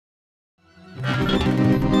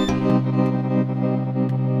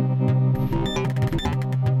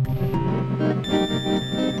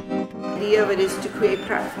idea of it is to create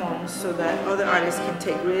platforms so that other artists can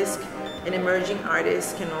take risk and emerging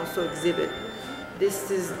artists can also exhibit.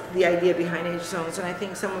 This is the idea behind Age Zones, and I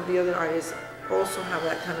think some of the other artists also have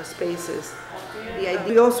that kind of spaces.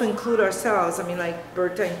 We also include ourselves. I mean, like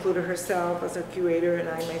Berta included herself as a curator, and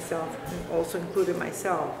I myself also included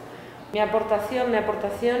myself. Mi aportación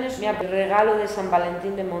es mi regalo de San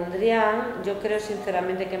Valentín de Mondrian. Yo creo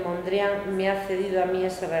sinceramente que Mondrian me ha cedido a mí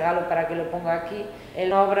ese regalo para que lo ponga aquí. Es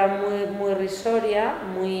una obra muy risoria,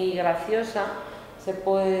 muy graciosa. Se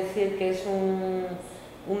puede decir que es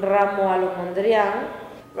un ramo a lo Mondrian.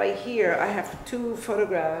 Right here I have two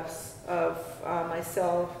photographs of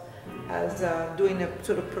myself as doing a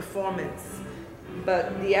sort of performance.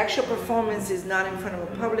 But the actual performance is not in front of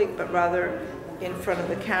a public, but rather in front of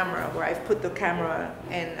the camera, where I've put the camera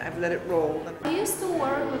and I've let it roll. I used to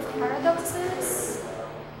work with paradoxes,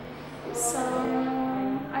 so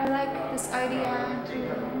I like this idea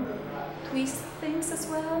to twist things as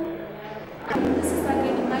well. This is like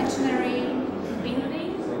an imaginary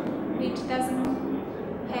building which doesn't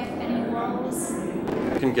have any walls.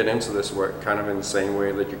 You can get into this work kind of in the same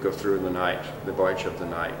way that you go through the night, the voyage of the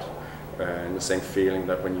night, and the same feeling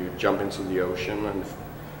that when you jump into the ocean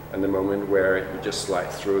and the moment where you just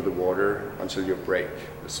slide through the water until you break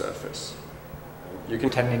the surface. You can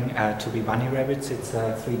pretending to be bunny rabbits. It's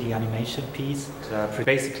a 3D animation piece. It's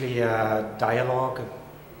basically a dialogue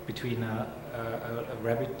between a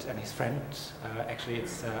rabbit and his friend. Actually,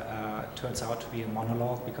 it turns out to be a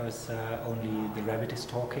monologue because only the rabbit is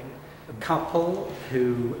talking. A couple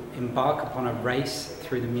who embark upon a race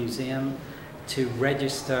through the museum to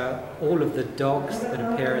register all of the dogs that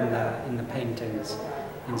appear in the paintings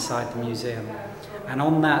inside the museum. And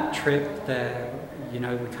on that trip there, we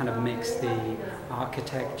kind of mix the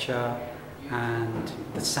architecture and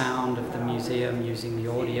the sound of the museum using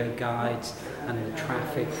the audio guides and the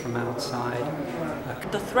traffic from outside.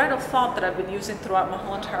 The thread of thought that I've been using throughout my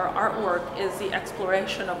whole entire artwork is the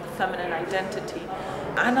exploration of the feminine identity,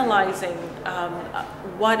 analyzing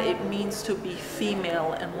what it means to be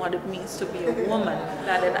female and what it means to be a woman.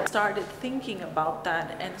 And I started thinking about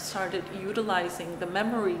that and started utilizing the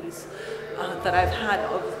memories that I've had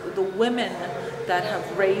of the women that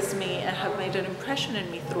have raised me and have made an impression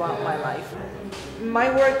in me throughout my life.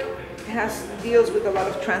 My work deals with a lot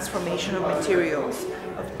of transformation of materials,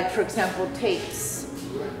 for example, tapes,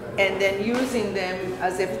 and then using them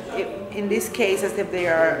as if, in this case, as if they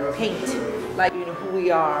are paint, like who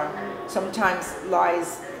we are sometimes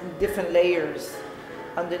lies in different layers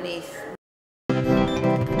underneath.